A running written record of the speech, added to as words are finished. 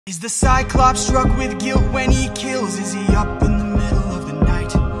Is the Cyclops struck with guilt when he kills? Is he up in the middle of the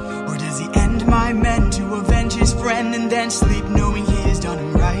night? Or does he end my men to avenge his friend and then sleep knowing he has done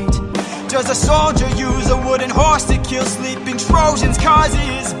him right? Does a soldier use a wooden horse to kill sleeping Trojans cause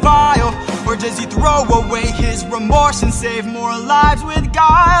he is vile? Or does he throw away his remorse and save more lives with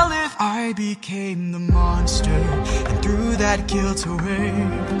guile? If I became the monster and threw that guilt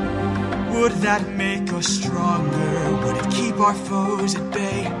away, would that make us stronger? Would it keep our foes at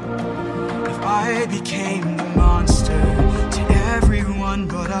bay? If I became the monster to everyone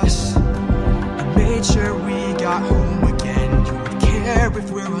but us and made sure we got home again, you would care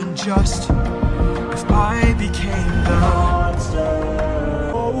if we're unjust? If I became the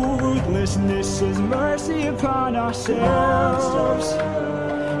monster, oh, ruthlessness is mercy upon ourselves.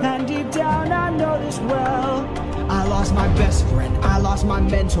 And deep down I know this well. I lost my best friend, I lost my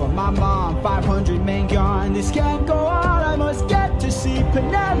mentor, my mom, 500 men gone. This can't go on, I must get to see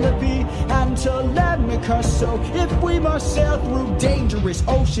Penelope and Telemachus. So if we must sail through dangerous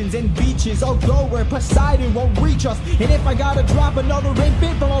oceans and beaches, I'll go where Poseidon won't reach us. And if I gotta drop another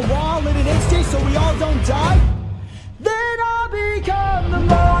infant from a wall in an instant so we all don't die,